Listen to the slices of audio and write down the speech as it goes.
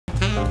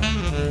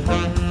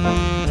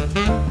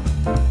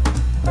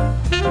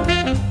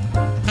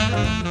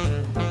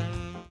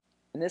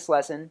this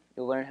lesson,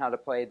 you'll learn how to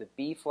play the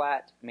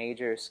B-flat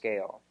major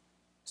scale.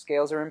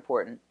 Scales are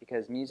important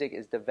because music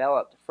is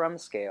developed from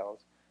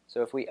scales,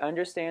 so if we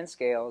understand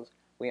scales,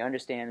 we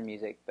understand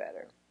music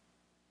better.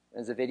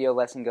 As the video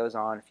lesson goes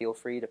on, feel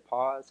free to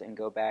pause and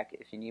go back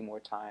if you need more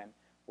time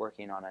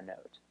working on a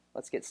note.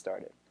 Let's get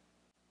started.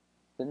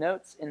 The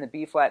notes in the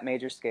B-flat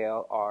major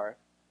scale are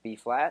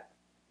B-flat,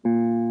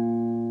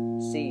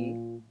 C,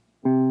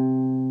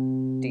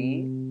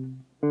 D,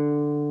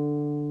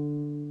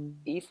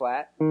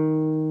 E-flat,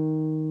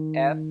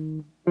 F,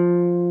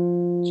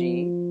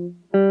 G,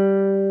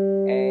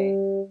 A,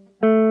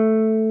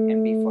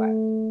 and B-flat.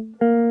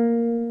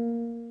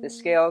 This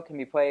scale can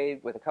be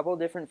played with a couple of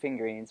different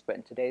fingerings, but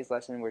in today's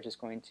lesson we're just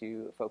going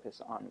to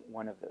focus on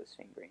one of those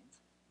fingerings.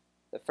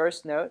 The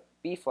first note,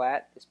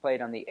 B-flat, is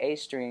played on the A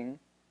string,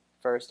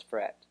 first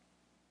fret.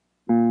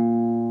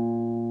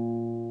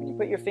 When you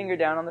put your finger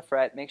down on the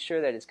fret, make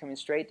sure that it's coming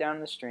straight down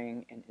the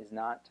string and is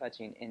not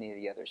touching any of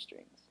the other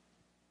strings.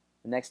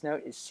 The next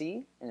note is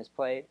C and is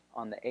played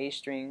on the A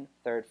string,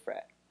 third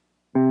fret.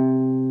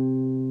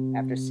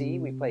 After C,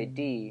 we play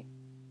D,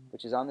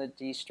 which is on the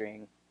D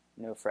string,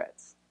 no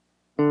frets.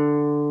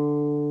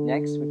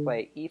 Next, we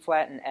play E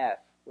flat and F,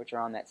 which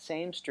are on that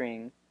same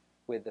string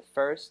with the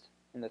first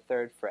and the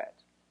third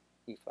fret.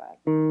 E flat,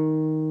 F.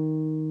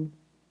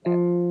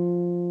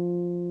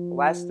 The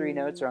last three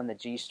notes are on the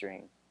G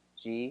string.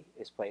 G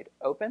is played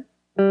open,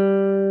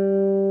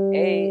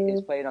 A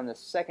is played on the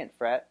second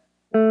fret,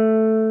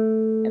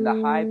 and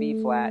the high B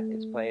flat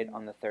is played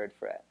on the third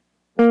fret.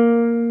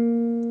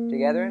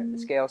 Together, the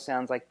scale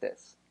sounds like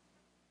this.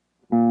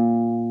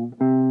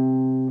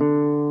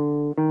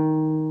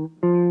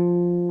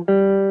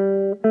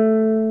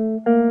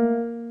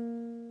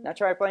 Now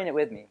try playing it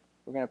with me.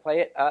 We're going to play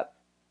it up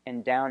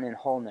and down in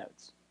whole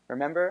notes.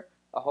 Remember,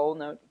 a whole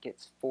note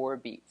gets 4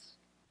 beats.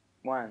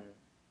 1,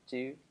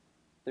 2,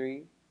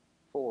 3,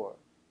 4.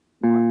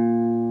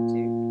 1,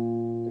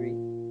 2, 3,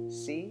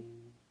 C,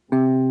 2,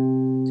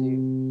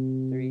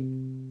 3,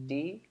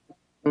 D,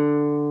 2,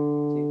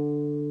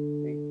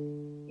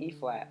 3, E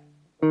flat,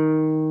 2,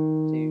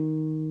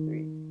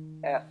 3,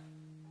 F,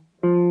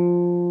 2,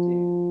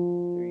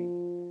 3,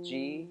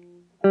 G,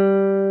 2,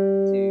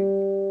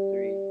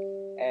 3,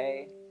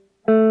 A,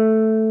 2,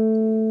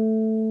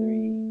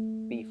 3,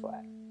 B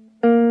flat.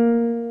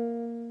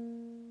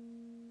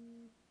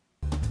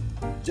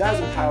 Jazz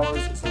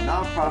Empowers is a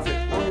nonprofit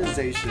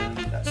organization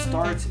that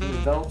starts and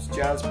develops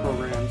jazz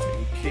programs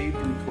in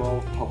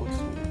K-12 public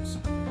schools.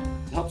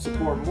 To help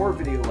support more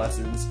video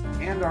lessons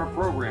and our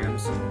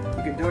programs,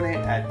 you can donate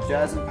at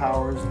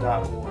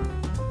jazzempowers.org.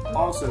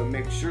 Also,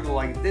 make sure to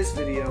like this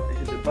video and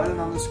hit the button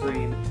on the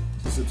screen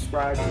to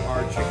subscribe to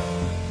our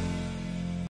channel.